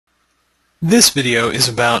This video is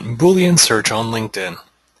about Boolean search on LinkedIn.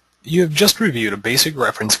 You have just reviewed a basic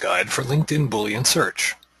reference guide for LinkedIn Boolean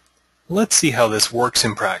search. Let's see how this works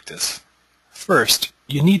in practice. First,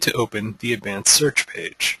 you need to open the advanced search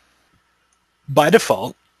page. By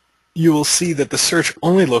default, you will see that the search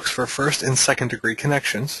only looks for first and second degree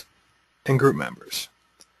connections and group members.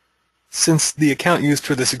 Since the account used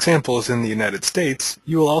for this example is in the United States,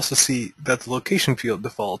 you will also see that the location field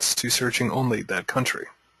defaults to searching only that country.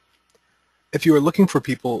 If you are looking for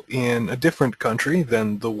people in a different country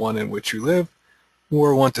than the one in which you live,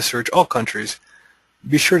 or want to search all countries,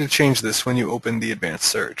 be sure to change this when you open the advanced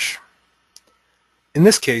search. In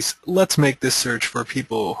this case, let's make this search for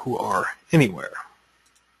people who are anywhere.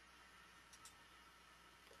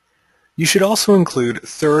 You should also include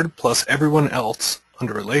third plus everyone else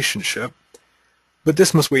under relationship, but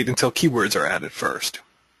this must wait until keywords are added first.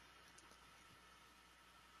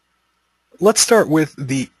 Let's start with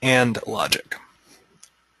the AND logic.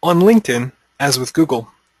 On LinkedIn, as with Google,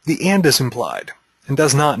 the AND is implied and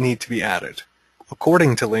does not need to be added.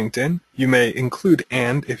 According to LinkedIn, you may include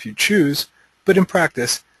AND if you choose, but in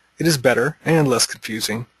practice, it is better and less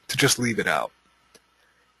confusing to just leave it out.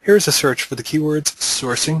 Here's a search for the keywords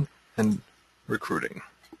sourcing and recruiting.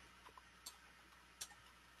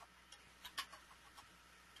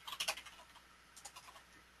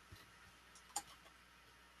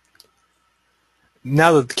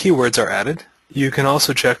 Now that the keywords are added, you can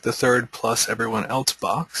also check the third plus everyone else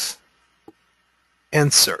box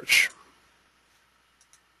and search.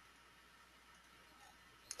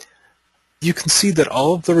 You can see that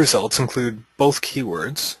all of the results include both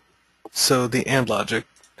keywords, so the AND logic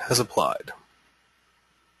has applied.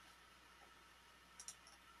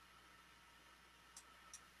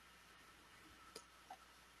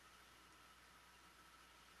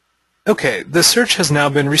 Okay, the search has now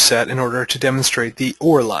been reset in order to demonstrate the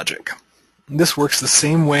OR logic. This works the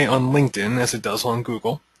same way on LinkedIn as it does on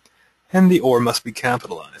Google, and the OR must be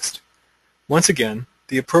capitalized. Once again,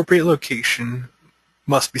 the appropriate location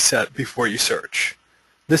must be set before you search.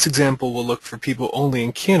 This example will look for people only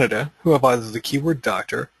in Canada who have either the keyword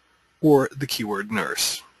doctor or the keyword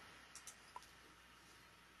nurse.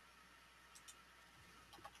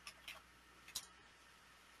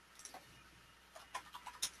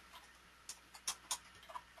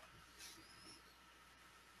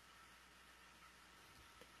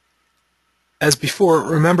 As before,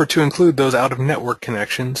 remember to include those out-of-network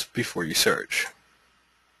connections before you search.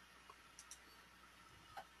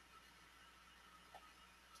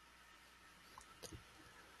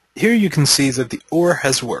 Here you can see that the OR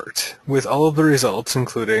has worked, with all of the results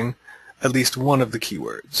including at least one of the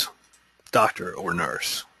keywords, doctor or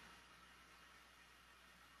nurse.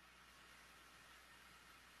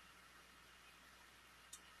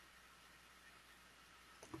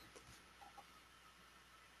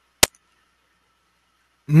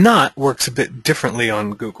 Not works a bit differently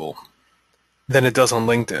on Google than it does on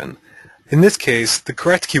LinkedIn. In this case, the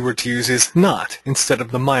correct keyword to use is not instead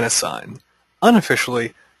of the minus sign.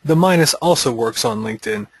 Unofficially, the minus also works on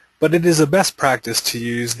LinkedIn, but it is a best practice to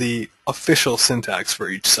use the official syntax for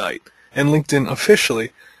each site, and LinkedIn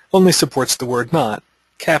officially only supports the word not,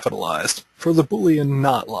 capitalized, for the Boolean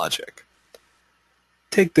not logic.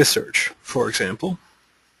 Take this search, for example.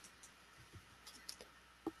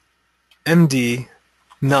 MD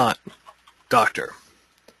not doctor.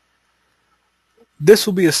 This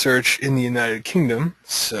will be a search in the United Kingdom,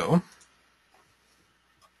 so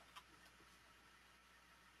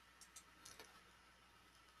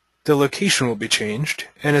the location will be changed,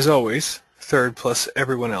 and as always, third plus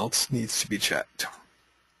everyone else needs to be checked.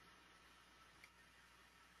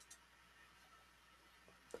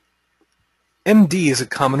 MD is a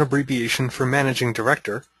common abbreviation for managing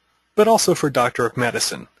director, but also for doctor of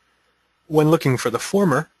medicine. When looking for the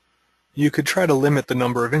former, you could try to limit the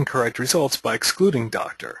number of incorrect results by excluding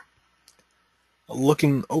doctor.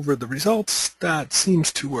 Looking over the results, that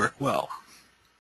seems to work well.